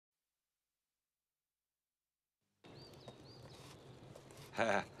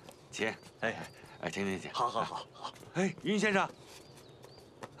请，请。好。哎，云先生。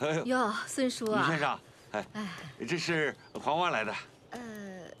哟，孙叔啊。云先生，这是黄娃来的。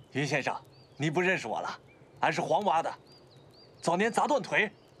云先生，你不认识我了？俺是黄娃的，早年砸断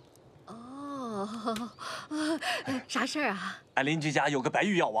腿。哦，啥事儿啊？俺邻居家有个白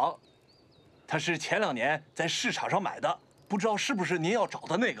玉药王，他是前2年在市场上买的，不知道是不是您要找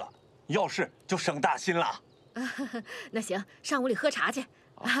的那个？要是就省大心了。那行，上屋里喝茶去。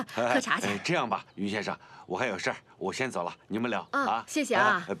喝茶去。这样吧，于先生，我还有事儿，我先走了，你们聊啊。谢谢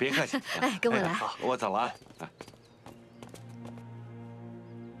啊。别客气。跟我来。好，我走了啊。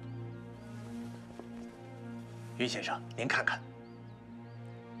云先生，您看看。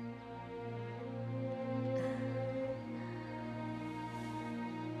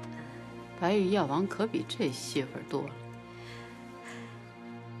白玉药王可比这戏份多了。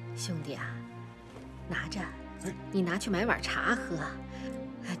兄弟啊，拿着，你拿去买碗茶喝。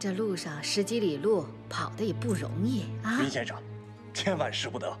这路上10几里路跑的也不容易啊。云先生，千万使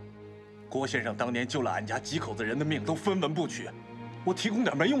不得。郭先生当年救了俺家几口子人的命，都分文不取。我提供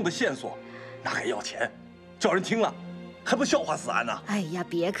点没用的线索，哪敢要钱？叫人听了，还不笑话死俺呢？哎呀，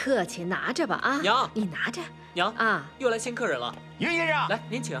别客气，拿着吧啊！娘，你拿着。娘啊，又来新客人了。云先生，来，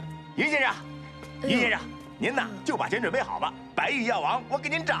您请。云先生，云先生，您呐就把钱准备好吧。白玉药王，我给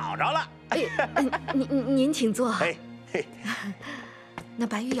您找着了。您请坐。嘿。那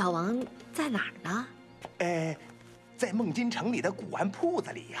白玉药王在哪儿呢？在梦金城里的古玩铺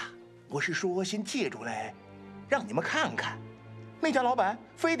子里呀。我是说，先借出来，让你们看看。那家老板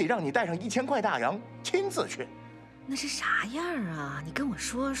非得让你带上1000块大洋，亲自去。那是啥样啊？你跟我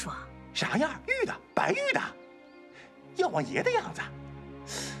说说。啥样？玉的，白玉的，药王爷的样子。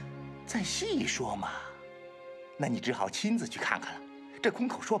再细说嘛，那你只好亲自去看看了。这空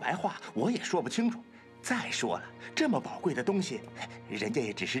口说白话，我也说不清楚。再说了，这么宝贵的东西，人家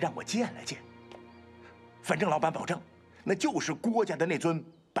也只是让我见了见。反正老板保证，那就是郭家的那尊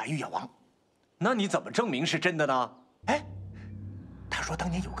白玉药王。那你怎么证明是真的呢？他说当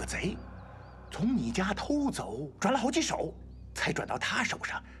年有个贼，从你家偷走，转了好几手，才转到他手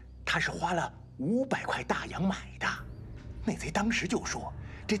上。他是花了500块大洋买的。那贼当时就说，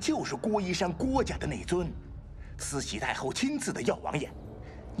这就是郭一山郭家的那尊，慈禧太后亲赐的药王爷。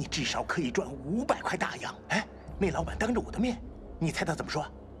你至少可以赚500块大洋。那老板当着我的面，你猜他怎么说？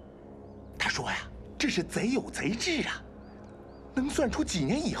他说呀，这是贼有贼智啊，能算出几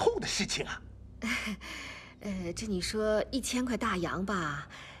年以后的事情啊。这你说1000块大洋吧，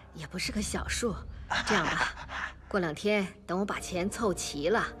也不是个小数。这样吧，过2天等我把钱凑齐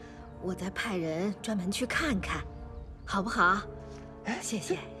了，我再派人专门去看看，好不好？谢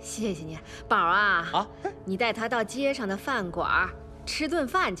谢你，宝啊！你带他到街上的饭馆吃顿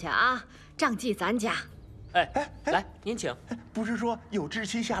饭去啊，账记咱家。来，您请。不是说有知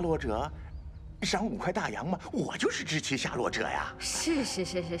其下落者赏5块大洋吗？我就是知其下落者呀。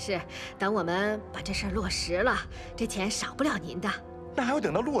是，等我们把这事儿落实了，这钱少不了您的。那还要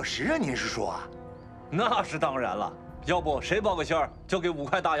等到落实啊？您是说？那是当然了，要不谁报个信儿就给5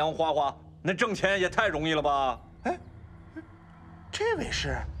块大洋花花，那挣钱也太容易了吧？这位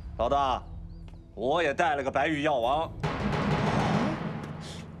是老大，我也带了个白玉药王。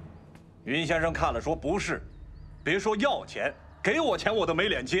云先生看了说不是，别说要钱，给我钱我都没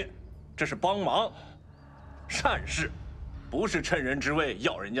脸接，这是帮忙，善事，不是趁人之危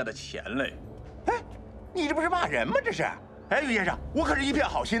要人家的钱嘞。你这不是骂人吗？这是。于先生，我可是一片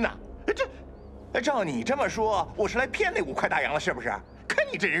好心呐。照你这么说，我是来骗那5块大洋了，是不是？看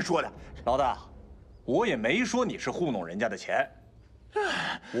你这人说的。老大，我也没说你是糊弄人家的钱，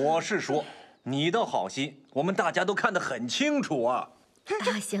我是说你的好心，我们大家都看得很清楚啊。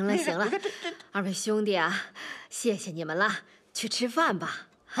行了，2位兄弟啊，谢谢你们了，去吃饭吧。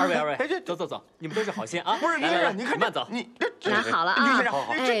二位，走，你们都是好心啊。不是，来，你看慢走。拿好了啊，慢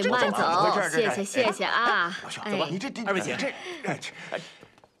走，谢谢啊。走吧，你这二位请。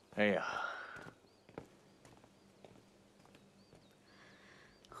哎呀，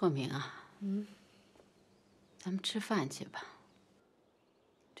鹤鸣啊，咱们吃饭去吧。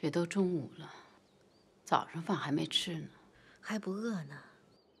这都中午了，早上饭还没吃呢。还不饿呢？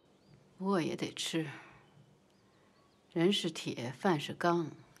饿也得吃。人是铁，饭是钢，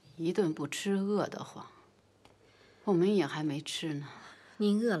一顿不吃饿得慌。我们也还没吃呢。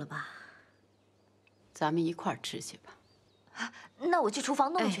您饿了吧？咱们一块儿吃去吧。那我去厨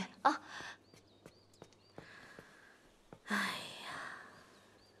房弄去啊。哎呀，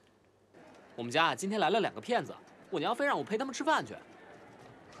我们家今天来了2个骗子，我娘非让我陪他们吃饭去。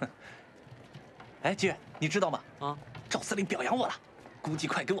姐，你知道吗？赵司令表扬我了，估计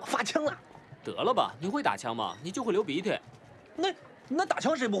快给我发枪了。得了吧，你会打枪吗？你就会流鼻涕。那打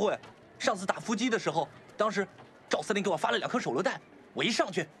枪谁不会？上次打伏击的时候，当时赵司令给我发了2颗手榴弹，我一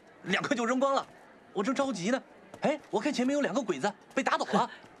上去，2颗就扔光了。我正着急呢，哎，我看前面有2个鬼子被打倒了，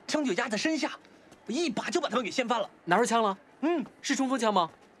枪就压在身下，我一把就把他们给掀翻了。拿出枪了？嗯，是冲锋枪吗？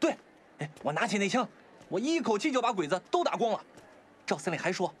对，哎，我拿起那枪，我一口气就把鬼子都打光了。赵司令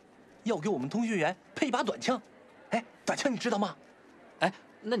还说，要给我们通讯员配一把短枪。哎，短枪你知道吗？哎，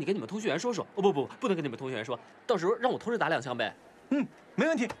那你跟你们通讯员说说。哦不能跟你们通讯员说，到时候让我同时打2枪呗。嗯，没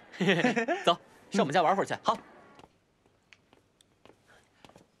问题。走，上我们家玩会儿去。好。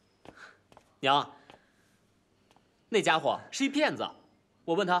娘，那家伙是一骗子。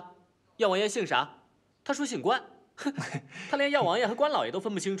我问他，药王爷姓啥？他说姓关。哼，他连药王爷和关老爷都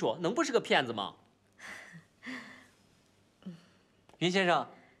分不清楚，能不是个骗子吗？云先生，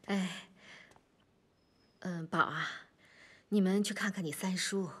哎，宝啊，你们去看看你三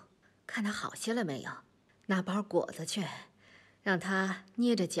叔，看他好些了没有？拿包果子去，让他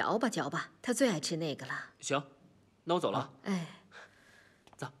捏着嚼吧嚼吧，他最爱吃那个了。行，那我走了。哎，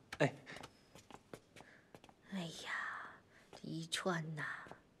走。哎，哎呀，这一川呐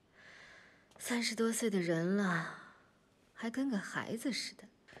，30多岁的人了，还跟个孩子似的。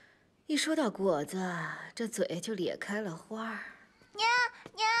一说到果子，这嘴就咧开了花儿。娘，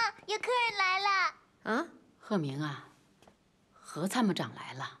有客人来了。啊，鹤鸣啊，何参谋长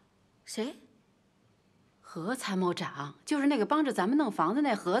来了。谁？何参谋长就是那个帮着咱们弄房子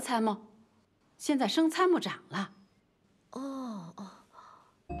那何参谋，现在升参谋长了。哦。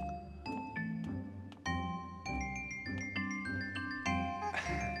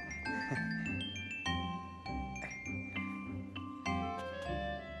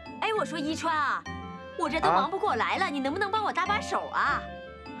哎，我说一川啊，我这都忙不过来了，你能不能帮我搭把手啊？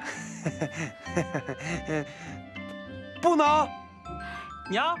不能。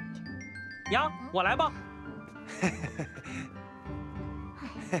娘，我来吧。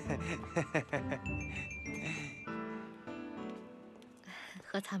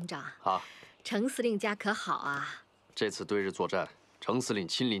何参谋长啊，程司令家可好啊？这次对日作战，程司令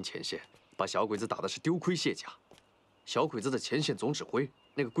亲临前线，把小鬼子打的是丢盔卸甲。小鬼子的前线总指挥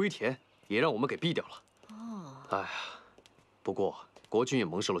那个龟田也让我们给毙掉了。哦，哎呀，不过国军也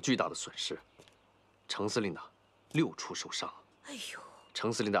蒙受了巨大的损失。程司令呢，6处受伤。哎呦，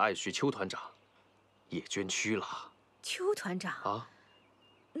程司令的爱婿邱团长也捐躯了。邱团长啊，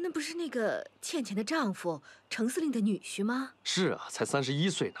那不是那个倩倩的丈夫程司令的女婿吗？是啊，才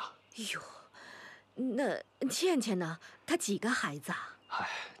31岁呢。哎呦，那倩倩呢？她几个孩子啊？哎，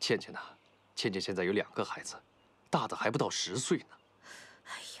倩倩呢？倩倩现在有2个孩子，大的还不到10岁呢。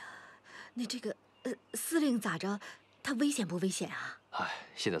哎呀，那这个司令咋着？他危险不危险啊？哎，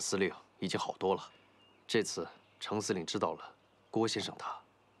现在司令已经好多了。这次程司令知道了郭先生他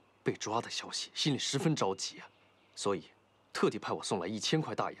被抓的消息，心里十分着急啊，所以特地派我送来1000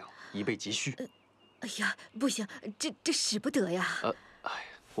块大洋，以备急需。哎呀，不行，这使不得呀。哎，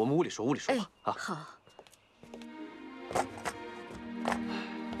我们屋里说吧。啊，好。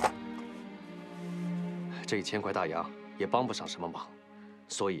这1000块大洋也帮不上什么忙，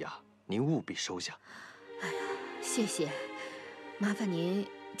所以啊，您务必收下。哎呀，谢谢，麻烦您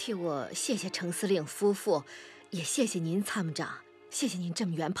替我谢谢程司令夫妇，也谢谢您参谋长，谢谢您这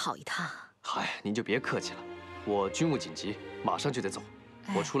么远跑一趟。嗨，您就别客气了，我军务紧急，马上就得走。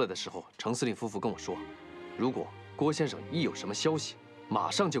我出来的时候，程司令夫妇跟我说，如果郭先生一有什么消息，马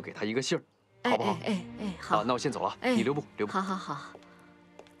上就给他一个信儿，好不好？好。啊，那我先走了，你留步。好。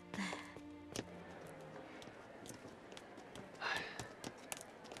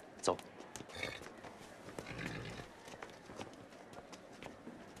走。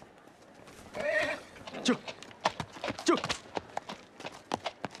就。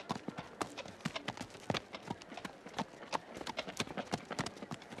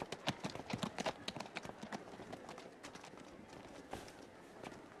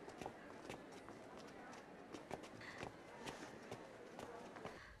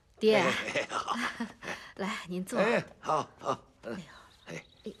爹，来，您坐。好。哎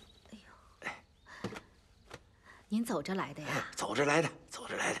呦，您走着来的呀？走着来的。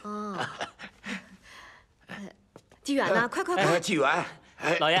哦。纪远呢？快！纪远，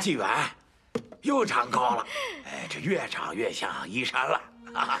老爷，纪远，又长高了，这越长越像依山了。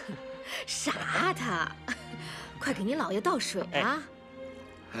傻他，快给您老爷倒水啊！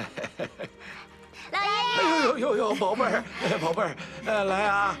老爷，呦，宝贝儿，来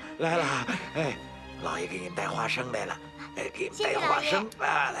啊，来了，老爷给您带花生来了，给您带花生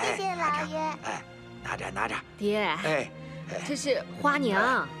啊，来，谢谢老爷，拿着，爹，这是花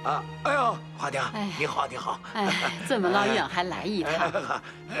娘啊，哎呦，花娘，你好，哎，这么老远还来一趟，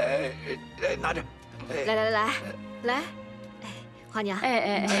拿着，来，花娘。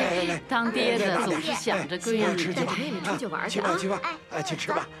哎，当爹的总是想着闺女，带着妹妹出去玩去啊！去吧，去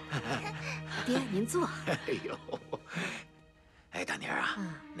吃吧。爹，您坐。哎呦，哎，大妮儿啊，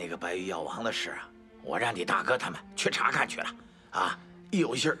那个白玉药王的事啊，我让你大哥他们去查看去了啊，一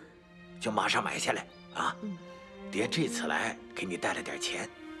有信儿就马上买下来啊。爹这次来给你带了点钱，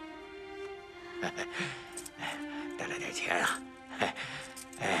带了点钱啊。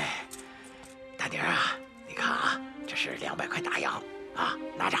哎，大妮儿啊，你看啊，这是200块大洋啊，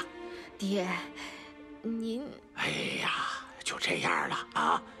拿着。爹，您……哎呀，就这样了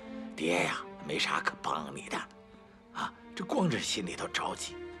啊，爹呀，没啥可帮你的，啊，这光是心里头着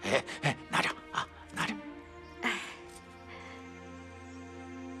急。哎，拿着啊，拿着。哎，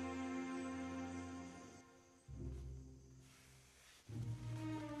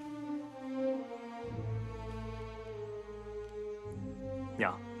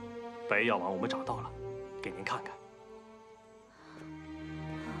娘，白玉药王我们找到了，给您看看。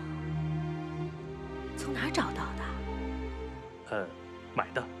从哪儿找到的？买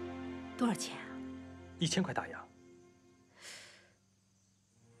的。多少钱啊？1000块大洋。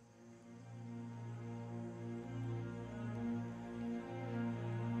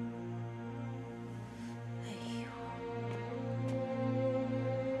哎呦，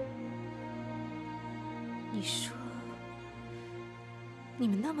你说，你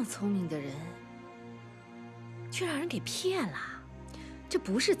们那么聪明的人，却让人给骗了。这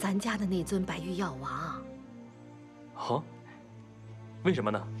不是咱家的那尊白玉药王。哦？为什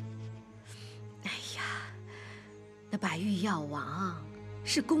么呢？哎呀，那白玉药王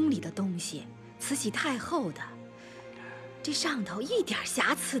是宫里的东西，慈禧太后的，这上头一点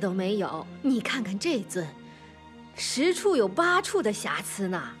瑕疵都没有。你看看这尊，10处有8处的瑕疵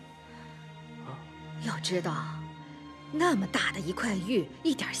呢。要知道，那么大的一块玉，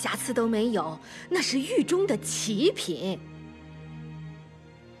一点瑕疵都没有，那是玉中的奇品。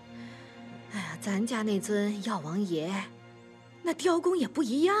哎呀，咱家那尊药王爷，那雕工也不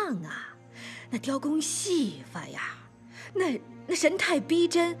一样啊，那雕工细发呀，那神态逼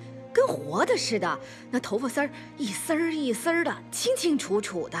真，跟活的似的，那头发丝儿一丝儿一丝儿的，清清楚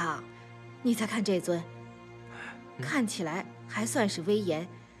楚的。你再看这尊，看起来还算是威严，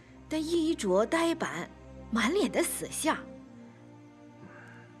但衣着呆板，满脸的死相。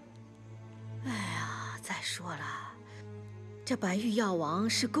哎呀，再说了，这白玉药王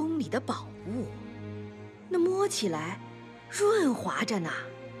是宫里的宝物，那摸起来润滑着呢。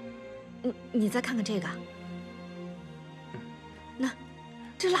你再看看这个，那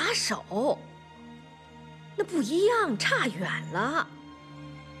这拉手，那不一样，差远了。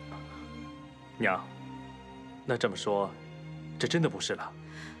娘，那这么说，这真的不是了？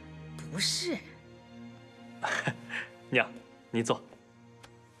不是。娘，您坐，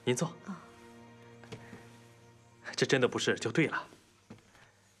您坐。这真的不是就对了。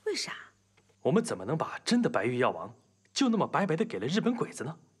为啥？我们怎么能把真的白玉药王就那么白白的给了日本鬼子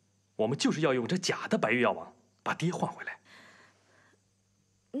呢？我们就是要用这假的白玉药王把爹换回来。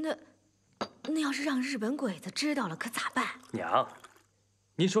那要是让日本鬼子知道了，可咋办？娘，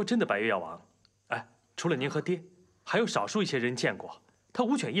您说真的白玉药王，哎，除了您和爹，还有少数一些人见过，他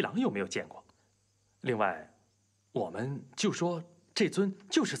五犬一郎又没有见过。另外，我们就说这尊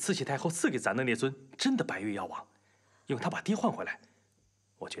就是慈禧太后赐给咱的那尊真的白玉药王，用它把爹换回来，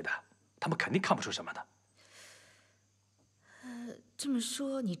我觉得他们肯定看不出什么的。这么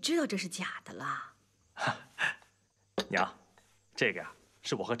说，你知道这是假的了？娘，这个呀，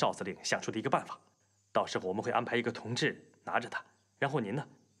是我和赵司令想出的一个办法。到时候我们会安排一个同志拿着它，然后您呢，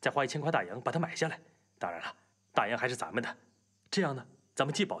再花1000块大洋把它买下来。当然了，大洋还是咱们的。这样呢，咱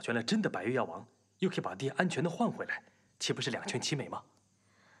们既保全了真的白玉药王，又可以把爹安全的换回来，岂不是两全其美吗？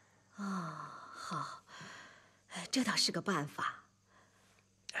好，这倒是个办法。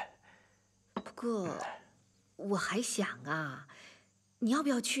不过，我还想啊，你要不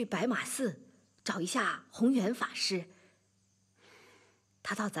要去白马寺找一下弘源法师？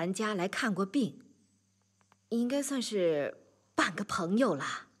他到咱家来看过病，应该算是半个朋友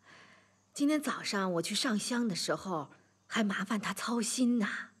了。今天早上我去上香的时候，还麻烦他操心呢。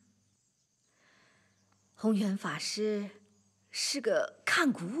弘源法师是个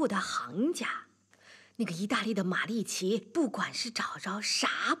看古物的行家，那个意大利的马利奇，不管是找着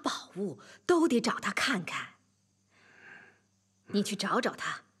啥宝物，都得找他看看。你去找找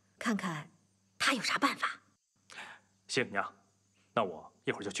他，看看他有啥办法。行，娘，那我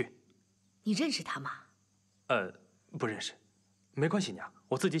一会儿就去。你认识他吗？不认识，没关系，娘，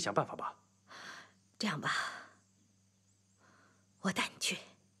我自己想办法吧。这样吧，我带你去。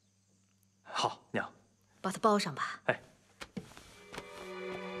好，娘。把它包上吧。哎。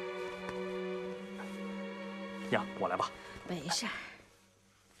娘，我来吧。没事儿。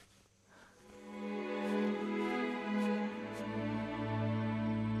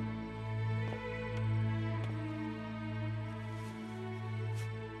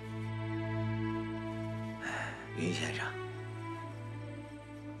云先生，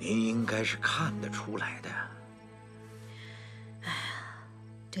您应该是看得出来的。哎呀，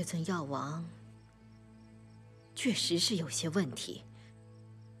这尊药王确实是有些问题，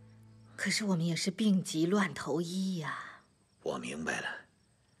可是我们也是病急乱投医呀。我明白了，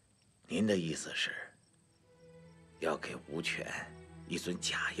您的意思是要给吴权一尊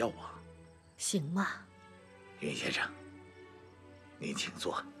假药王，行吗？云先生，您请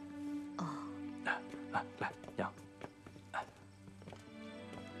坐。哦，来，娘。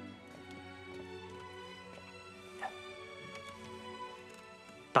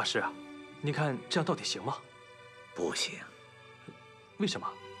大师啊，您看这样到底行吗？不行。为什么？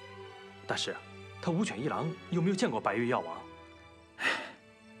大师，他武犬一郎有没有见过白玉药王？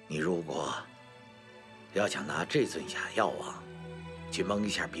你如果要想拿这尊假药王去蒙一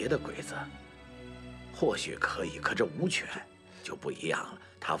下别的鬼子，或许可以，可这武犬就不一样了。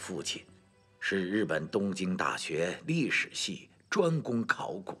他父亲是日本东京大学历史系专攻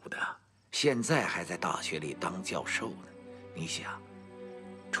考古的，现在还在大学里当教授呢。你想，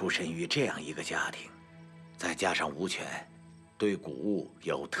出身于这样一个家庭，再加上武犬对古物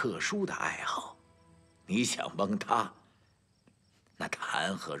有特殊的爱好，你想蒙他，那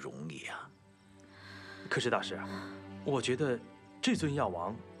谈何容易啊！可是大师，我觉得这尊药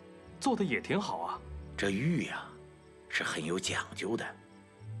王做的也挺好啊。这玉呀，是很有讲究的。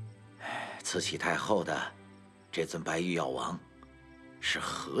慈禧太后的这尊白玉药王是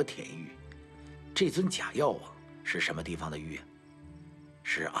和田玉，这尊假药王是什么地方的玉啊？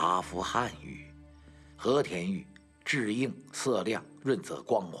是阿富汗玉。和田玉质硬色亮，润泽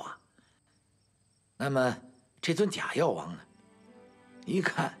光滑。那么这尊假药王呢，一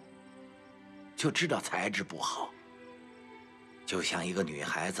看就知道材质不好，就像一个女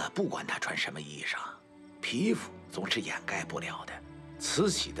孩子，不管她穿什么衣裳，皮肤总是掩盖不了的。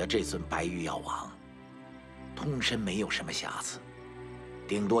慈禧的这尊白玉药王，通身没有什么瑕疵，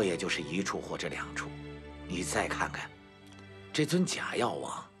顶多也就是1处或者2处。你再看看，这尊假药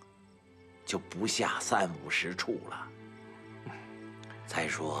王，就不下30-50处了。再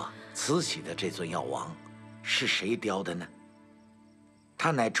说，慈禧的这尊药王是谁雕的呢？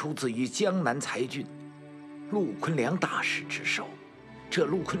他乃出自于江南才俊陆坤良大师之手。这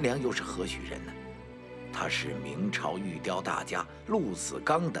陆坤良又是何许人呢？他是明朝玉雕大家陆子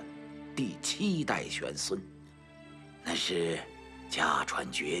刚的第7代玄孙，那是家传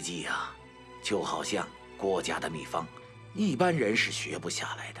绝技啊，就好像国家的秘方，一般人是学不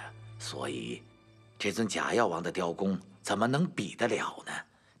下来的。所以，这尊假药王的雕工怎么能比得了呢？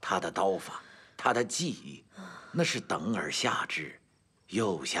他的刀法，他的技艺，那是等而下之，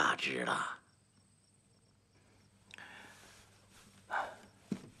又下之了。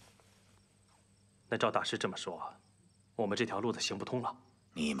那照大师这么说，我们这条路子行不通了。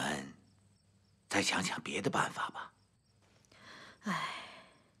你们再想想别的办法吧。唉，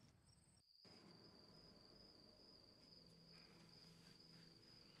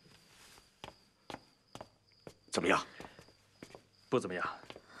怎么样？不怎么样。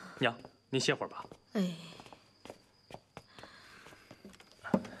娘，您歇会儿吧。哎，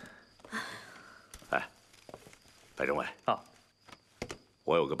哎，白政委啊，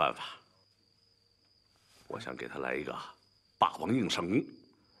我有个办法。我想给他来一个霸王硬上弓，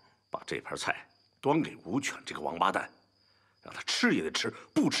把这盘菜端给武犬这个王八蛋，让他吃也得吃，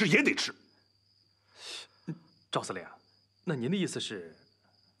不吃也得吃。赵司令，那您的意思是？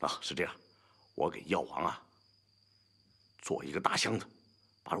啊，是这样，我给药王啊做一个大箱子，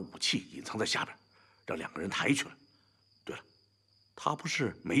把武器隐藏在下边，让2个人抬去了。对了，他不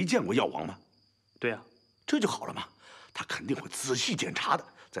是没见过药王吗？对呀，这就好了嘛。他肯定会仔细检查的，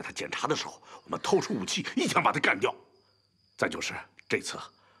在他检查的时候，我们掏出武器，一枪把他干掉。再就是这次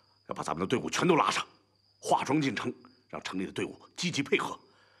要把咱们的队伍全都拉上，化妆进城，让城里的队伍积极配合。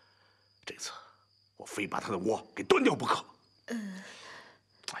这次我非把他的窝给端掉不可。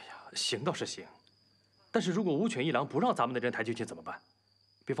哎呀，行倒是行，但是如果武犬一郎不让咱们的人抬进去怎么办？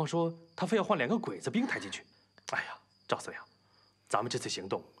比方说他非要换2个鬼子兵抬进去。哎呀，赵司令，咱们这次行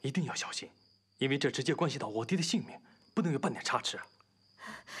动一定要小心，因为这直接关系到我爹的性命，不能有半点差池啊。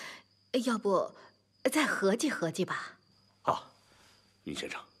要不再合计合计吧。好，云先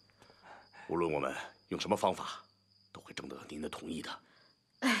生，无论我们用什么方法，都会征得您的同意的。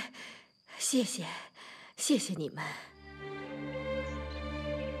哎，谢谢，谢谢你们。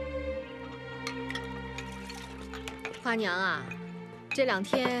花娘啊，这2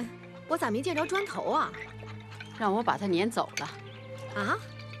天我咋没见着砖头啊？让我把他撵走了。啊？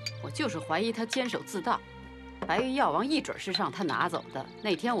我就是怀疑他监守自盗，白玉药王一准是让他拿走的。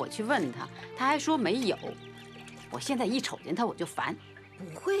那天我去问他，他还说没有。我现在一瞅见他我就烦。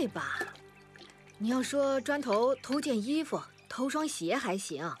不会吧？你要说砖头偷件衣服、偷双鞋还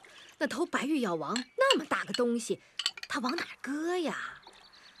行，那偷白玉药王那么大个东西，他往哪搁呀？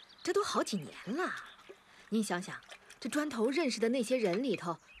这都好几年了。您想想，这砖头认识的那些人里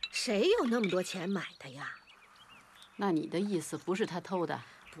头，谁有那么多钱买的呀？那你的意思不是他偷的？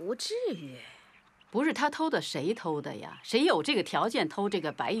不至于。不是他偷的，谁偷的呀？谁有这个条件偷这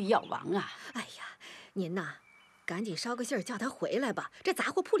个白玉药王啊？哎呀，您呐，赶紧捎个信儿叫他回来吧，这杂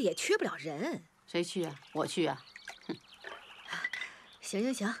货铺里也缺不了人。谁去啊？我去啊。哼。行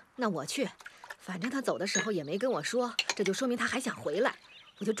行行，那我去。反正他走的时候也没跟我说，这就说明他还想回来，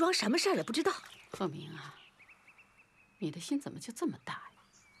我就装什么事儿也不知道。鹤鸣啊，你的心怎么就这么大呀？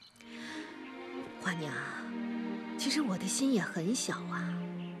花娘，其实我的心也很小啊。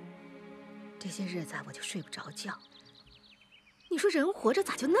这些日子我就睡不着觉。你说人活着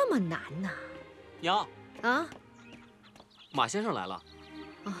咋就那么难呢？娘啊，马先生来了。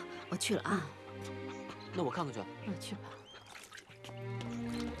啊，我去了啊。那我看看去。去吧。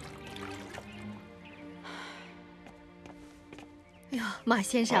哎呦，马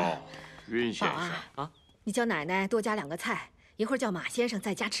先生。哦，云先生啊，你叫奶奶多加2个菜，一会儿叫马先生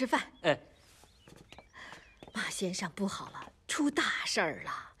在家吃饭。哎，马先生不好了，出大事儿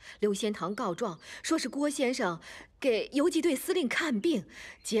了。刘仙堂告状，说是郭先生给游击队司令看病，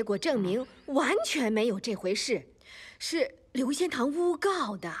结果证明完全没有这回事，是刘仙堂诬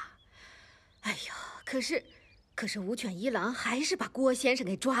告的。哎呦，可是武犬一郎还是把郭先生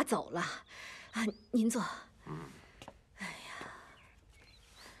给抓走了。啊，您坐。哎呀，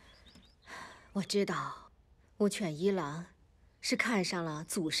我知道，武犬一郎是看上了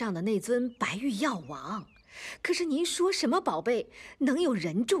祖上的那尊白玉药王。可是您说什么宝贝能有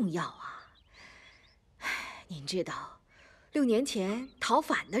人重要啊？唉，您知道，6年前逃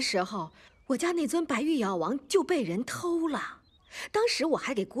反的时候，我家那尊白玉药王就被人偷了。当时我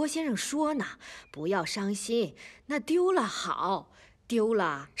还给郭先生说呢，不要伤心，那丢了好，丢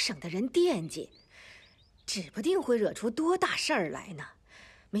了省得人惦记，指不定会惹出多大事儿来呢。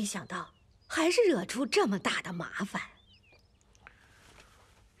没想到还是惹出这么大的麻烦。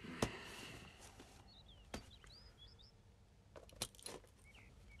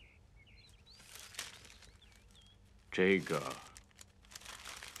这个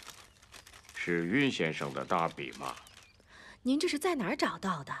是云先生的大笔吗？您这是在哪儿找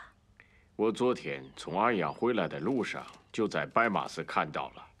到的？我昨天从安阳回来的路上，就在白马寺看到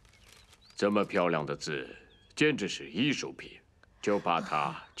了。这么漂亮的字，简直是艺术品，就把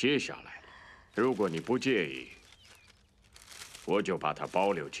它截下来了。如果你不介意，我就把它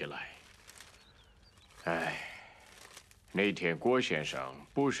保留起来。哎，那天郭先生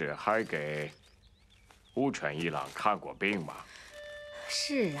不是还给武犬一郎看过病吗？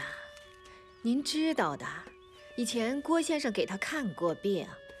是啊，您知道的，以前郭先生给他看过病，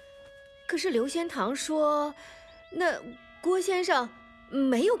可是刘仙堂说，那郭先生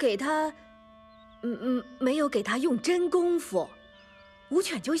没有给他，没有给他用真功夫，武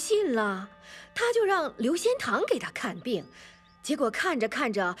犬就信了，他就让刘仙堂给他看病，结果看着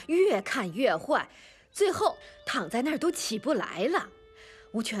看着越看越坏，最后躺在那儿都起不来了。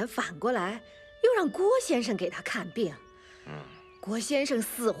武犬反过来又让郭先生给他看病，郭先生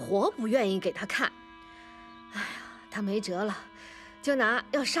死活不愿意给他看。哎呀，他没辙了，就拿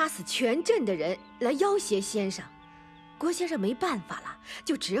要杀死全镇的人来要挟先生。郭先生没办法了，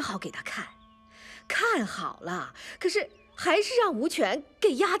就只好给他看。看好了，可是还是让武犬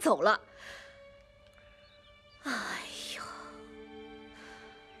给押走了。哎呦，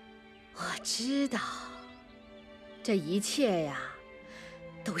我知道，这一切呀，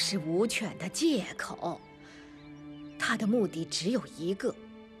都是武犬的借口。他的目的只有一个，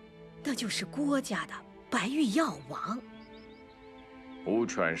那就是郭家的白玉药王。武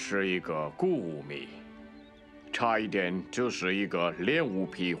犬是一个故物迷，差一点就是一个恋物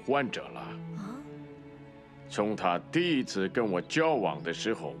癖患者了。从他第一次跟我交往的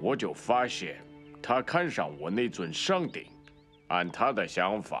时候，我就发现他看上我那尊上鼎，按他的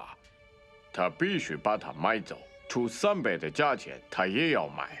想法，他必须把它买走，出3倍的价钱他也要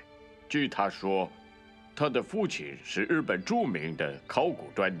买。据他说，他的父亲是日本著名的考古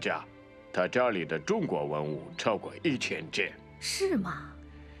专家，他家里的中国文物超过1000件。是吗？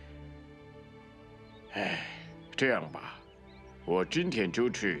哎，这样吧，我今天就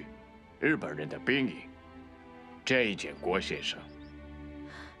去日本人的兵营，见一见郭先生。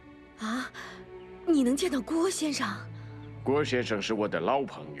啊，你能见到郭先生？郭先生是我的老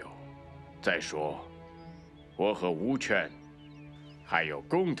朋友。再说，我和吴权还有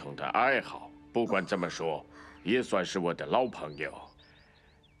共同的爱好，不管怎么说，也算是我的老朋友。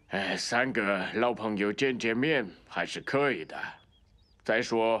3个老朋友见见面还是可以的。再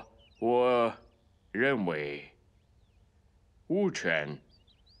说，我认为吴权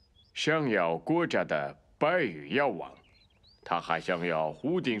想要国家的百余药王，他还想要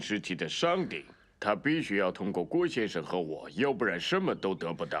胡定时期的上顶，他必须要通过郭先生和我，要不然什么都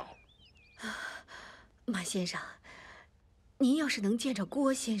得不到。马先生，您要是能见着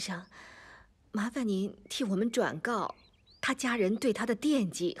郭先生，麻烦您替我们转告他家人对他的惦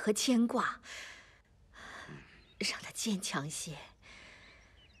记和牵挂，让他坚强些。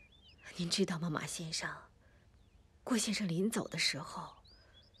您知道吗，马先生？郭先生临走的时候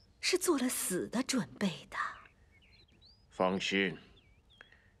是做了死的准备的。放心，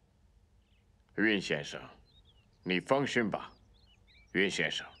云先生，你放心吧。云先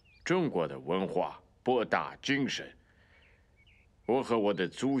生，中国的文化博大精深，我和我的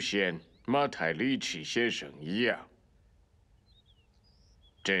祖先马太利奇先生一样，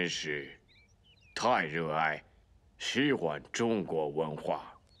真是太热爱、喜欢中国文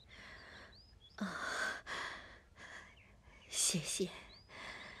化。谢谢，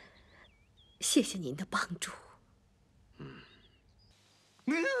谢谢您的帮助。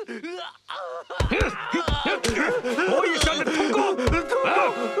我以上的通告，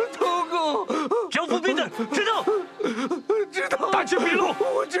通告，交付兵的，知道？知道。大旗笔录，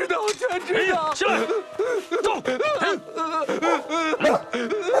我知道，他知道。起来，走。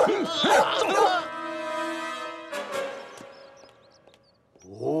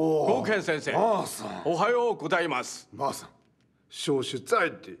高健先生，おはようございます。马上，说实在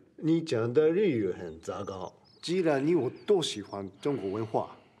的，你讲的日语很糟糕。既然你我都喜欢中国文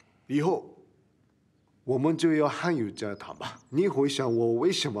化，以后我们就要汉语交谈吧。你会想我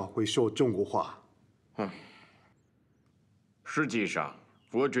为什么会说中国话？实际上，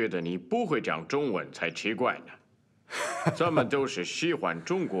我觉得你不会讲中文才奇怪呢。咱们都是喜欢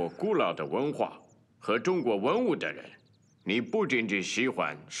中国古老的文化和中国文物的人。你不仅仅喜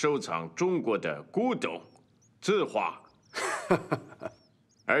欢收藏中国的古董、字画，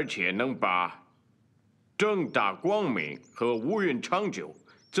而且能把正大光明和乌云长久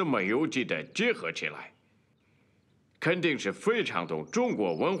这么有机的结合起来，肯定是非常懂中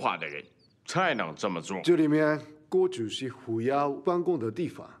国文化的人才能这么做。这里面过去是胡耀办公的地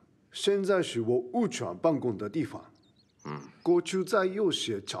方，现在是我吴权办公的地方。过去在有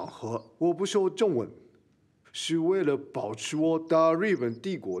些场合我不说中文，是为了保持我大日本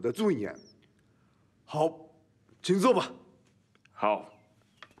帝国的尊严。好，请坐吧。好。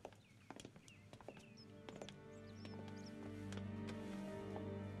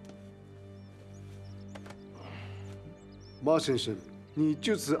马先生，你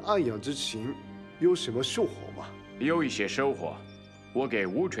这次安阳之行有什么收获吗？有一些收获，我给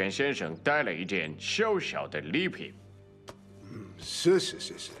吴权先生带了一件小小的礼品。是。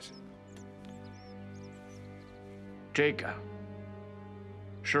这个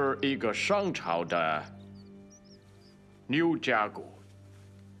是一个商朝的牛甲骨，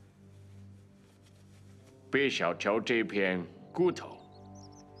别小瞧这片骨头。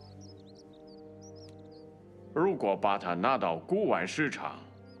如果把它拿到古玩市场，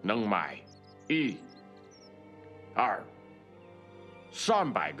能卖1、2、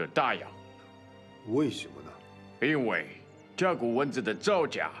300个大洋。为什么呢？因为甲骨文字的造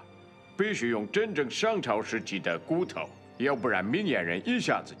假必须用真正商朝时期的骨头，要不然明眼人一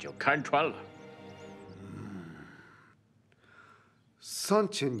下子就看穿了。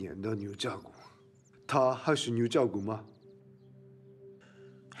3000年的牛甲骨，它还是牛甲骨吗？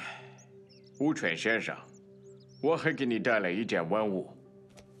吴权先生，我还给你带来一件文物。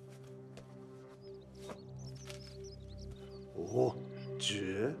哦，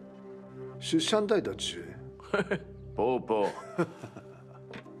纸，是商代的纸。不，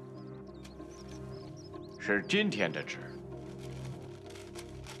是今天的纸。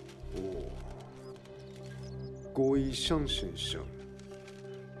郭医生先生，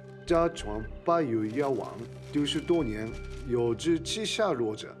家传百余药王，60多年，有志旗下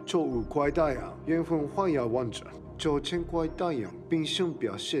弱者，抽5块大洋，缘分换药王者，9000块大洋，并生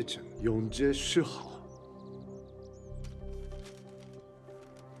表写成永结示好。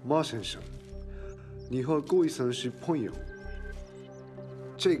马先生，你和郭医生是朋友，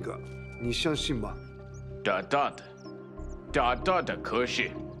这个你相信吗？大大的可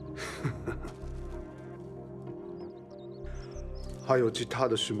信。还有其他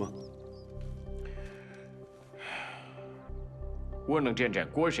的事吗？我能见见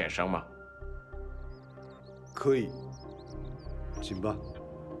郭先生吗？可以，请吧。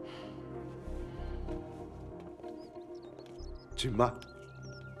请吧。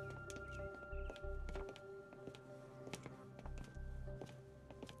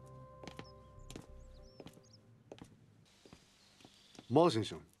马先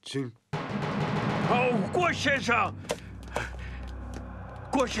生，请。哦，郭先生，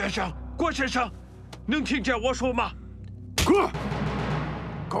郭先生，郭先生，能听见我说吗？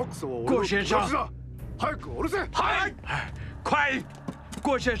郭先生，嗨，快！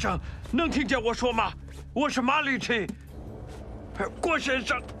郭先生，能听见我说吗？我是马里奇。郭先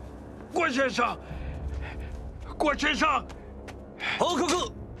生，郭先生，郭先生。報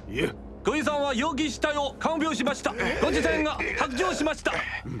告。ご遺産は容疑死体を看病しました。ご自宅が白状しました。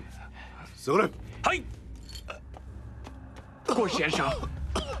走了。嗨。郭先生，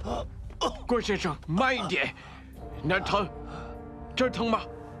郭先生，慢一点。那疼，这儿疼吗？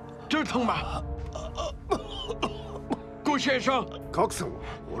这儿疼吗？郭先生。格さんは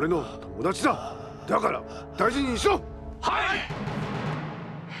俺の友達だ。だから大事にしろ。嗨。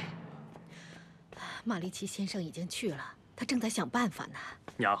马利奇先生已经去了，他正在想办法呢。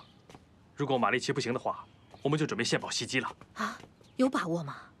娘。如果马利奇不行的话，我们就准备献宝袭击了。啊，有把握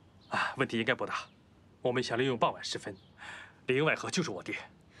吗？啊，问题应该不大。我们想利用傍晚时分，里应外合救出我爹。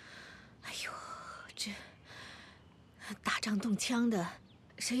哎呦，这打仗动枪的，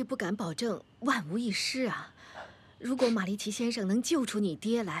谁也不敢保证万无一失啊。如果马利奇先生能救出你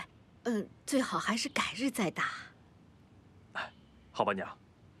爹来，最好还是改日再打。好吧，娘。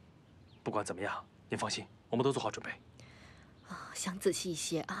不管怎么样，您放心，我们都做好准备。想仔细一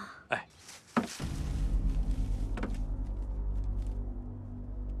些啊。哎。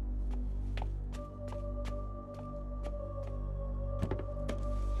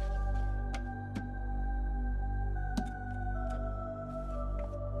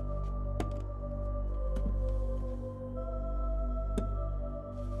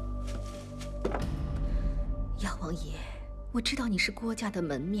姚王爷，我知道你是郭家的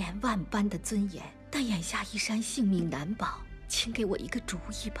门面，万般的尊严，但眼下一山性命难保。请给我一个主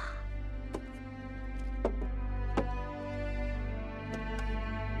意吧。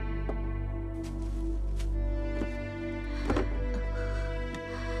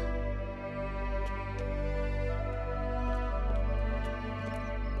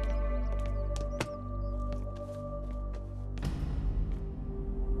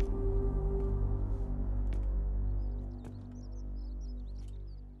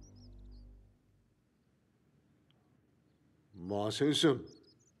马先生，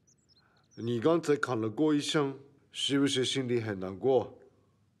你刚才看了郭医生，是不是心里很难过？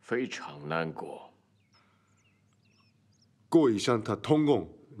非常难过。郭医生他通共，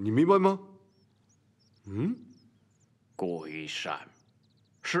你明白吗？郭医生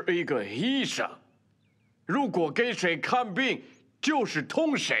是一个医生，如果给谁看病就是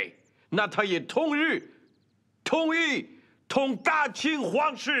痛谁，那他也同意大清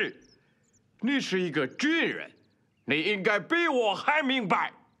皇室。你是一个军人。你应该比我还明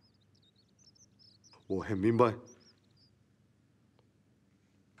白。我很明白，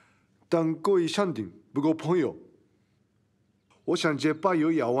但郭医生的不够朋友。我想借白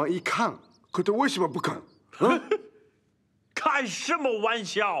油药丸一看，可他为什么不看？开什么玩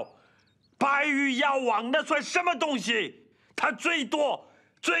笑！白玉药王那算什么东西？它最多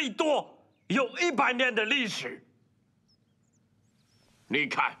有100年的历史。你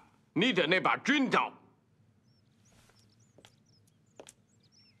看你的那把军刀。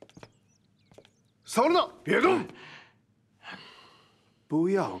少了，别动！不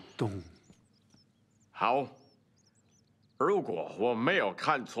要动。好，如果我没有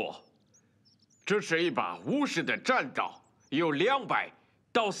看错，这是一把50的战刀，有200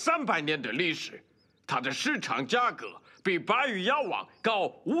到300年的历史，它的市场价格比白玉药王高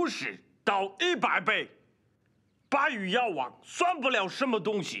50到100倍。白玉药王算不了什么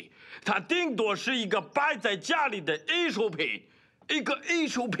东西，它顶多是一个摆在家里的艺术品，一个艺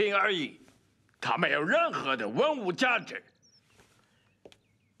术品而已。它没有任何的文物价值。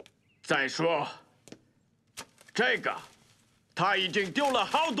再说，这个，它已经丢了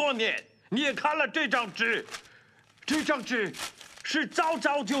好多年。你也看了这张纸，这张纸是早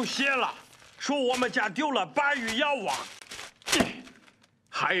就写了，说我们家丢了白玉药王。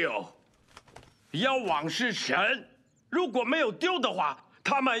还有，药王是神，如果没有丢的话，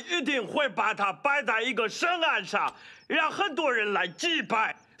他们一定会把它摆在一个神案上，让很多人来祭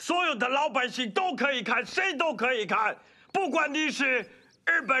拜。所有的老百姓都可以看，谁都可以看，不管你是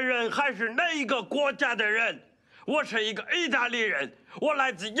日本人还是哪一个国家的人。我是一个意大利人，我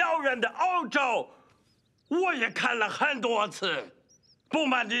来自遥远的欧洲，我也看了很多次。不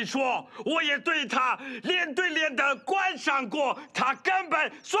瞒你说，我也对他脸对脸的观赏过，他根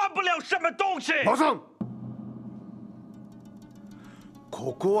本算不了什么东西。马上！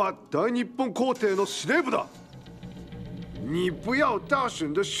ここは大日本皇帝の司令部だ。你不要大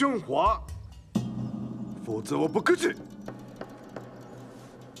声的喧哗，否则我不客气。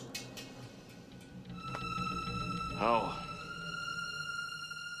好。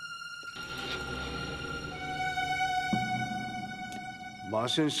马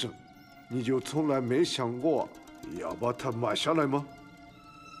先生，你就从来没想过要把它买下来吗？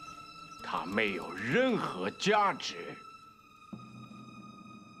它没有任何价值。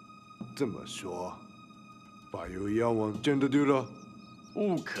这么说，把有药王真的丢了？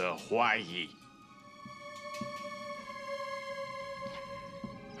无可怀疑。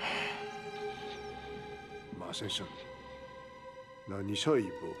马先生，那你下一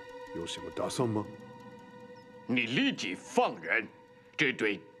步有什么打算吗？你立即放人，这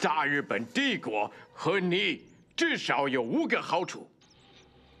对大日本帝国和你至少有5个好处，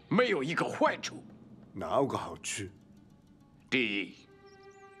没有一个坏处。哪5个好处？第一，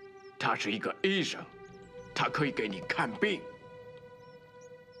他是一个医生，他可以给你看病，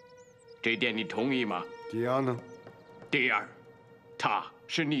这点你同意吗？第二呢？第二，他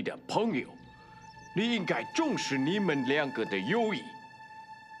是你的朋友，你应该重视你们2个的友谊。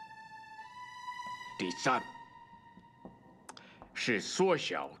第三，是缩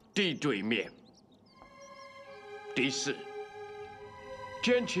小敌对面。第四，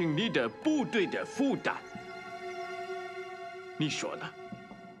减轻你的部队的负担。你说呢？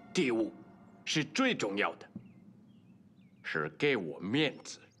第5，是最重要的，是给我面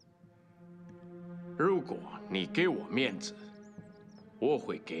子。如果你给我面子，我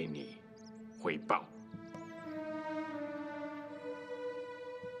会给你回报。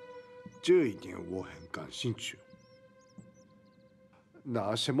这一点我很感兴趣。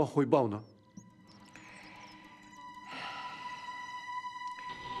拿什么回报呢？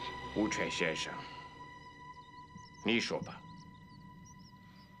吴权先生，你说吧。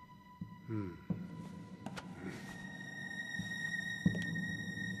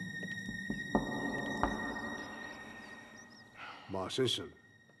马先生，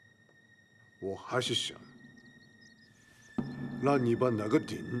我还是想让你把那个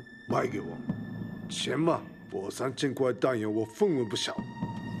鼎卖给我，钱嘛，我3000块大洋我分文不少。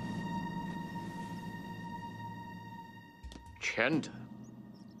钱的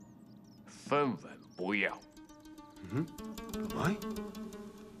分文不要。不卖？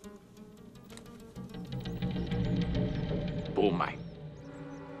不卖。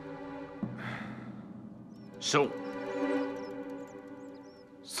送。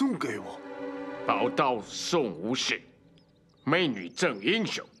送给我。宝刀送武士，美女赠英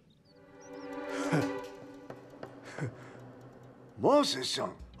雄。马先生，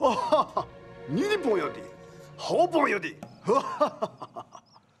哈哈，你的朋友的，好朋友的，哈哈哈。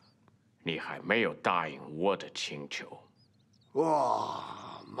你还没有答应我的请求。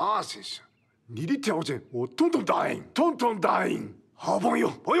哇，马先生，你的条件我统统答应，统统答应。好朋友，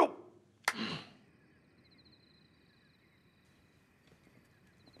朋友。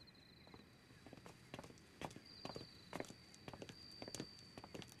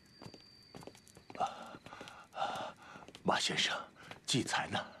马先生，季才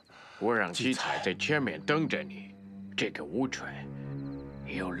呢？我让季才在前面等着你。这个吴纯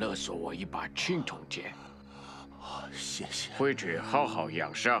又勒索我一把青铜剑。谢谢。回去好好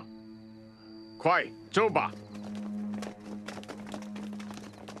养伤。快走吧。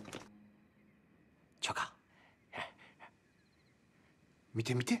乔卡，見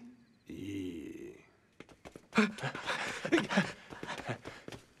て見て。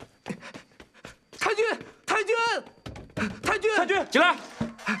太君，太君，太君，太君，进来。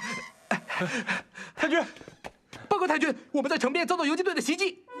太君，报告太君，我们在城边遭到游击队的袭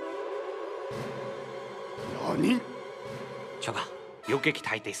击。何？乔卡，游撃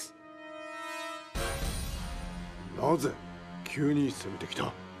隊です。なぜ急に攻めてき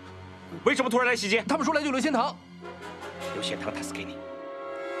た？为什么突然来袭击？他们说来救刘仙堂。刘仙堂助けに。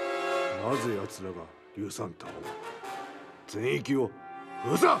なぜ奴らが劉三堂を？全域を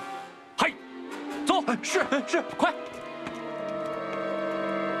封鎖。はい。走，是，快！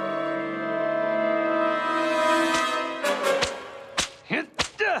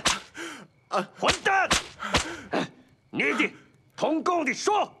混蛋！你的通共的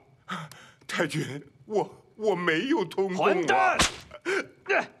说。太君，我没有通共。混蛋！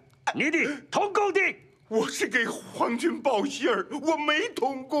你的通共的。我是给皇军报信儿，我没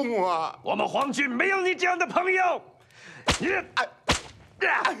通共啊。我们皇军没有你这样的朋友。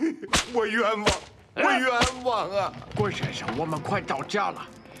我冤枉，我冤枉啊！郭先生，我们快到家了。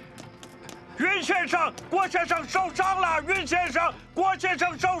云先生，郭先生受伤了！云先生，郭先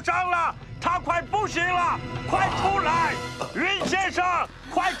生受伤了！他快不行了，快出来！云先生，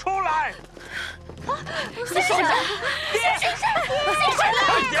快出来！先生，先生，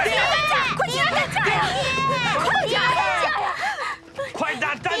别担架，快拿担架呀！快点担架呀！快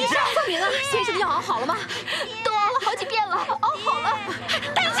拿担架！凤鸣啊，先生的药熬好了吗？都熬了好几遍了，熬好了。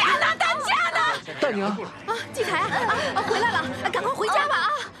担架呢？担架呢？大娘啊，季才回来了，赶快回家吧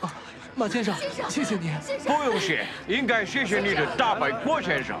啊！马先生，谢谢你。不用谢，应该谢谢你的大伯郭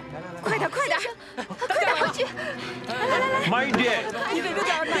先生。快点，快点，快点回去！来，慢一点。别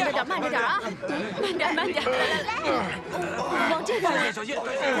慢着点啊！慢点。往这边来，小心！来，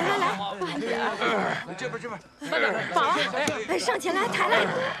慢点。这边。慢点。宝儿，上前来，抬来，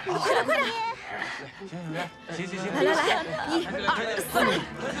快点。行。来， 1、2、3。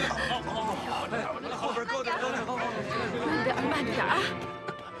后边高点。慢着点啊！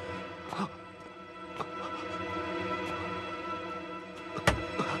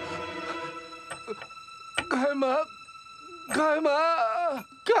开门！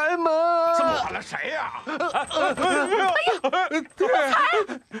怎么喊了谁呀？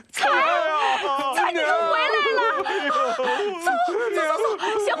才，你又回来了！走，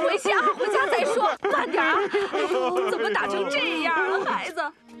先回家，回家再说，慢点啊！哎呦，怎么打成这样了，孩子？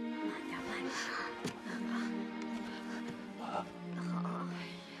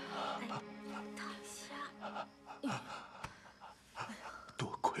多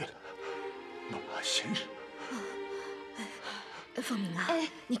亏了马先生。凤鸣啊，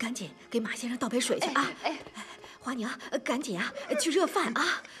你赶紧给马先生倒杯水去啊！花娘，赶紧啊，去热饭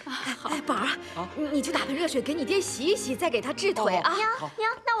啊！宝儿，你去打盆热水给你爹洗一洗，再给他治腿啊！娘，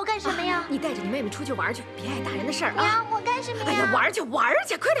那我干什么呀？你带着你妹妹出去玩去，别碍大人的事儿啊！娘，我干什么呀？哎呀，玩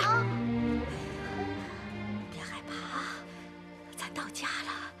去，快点！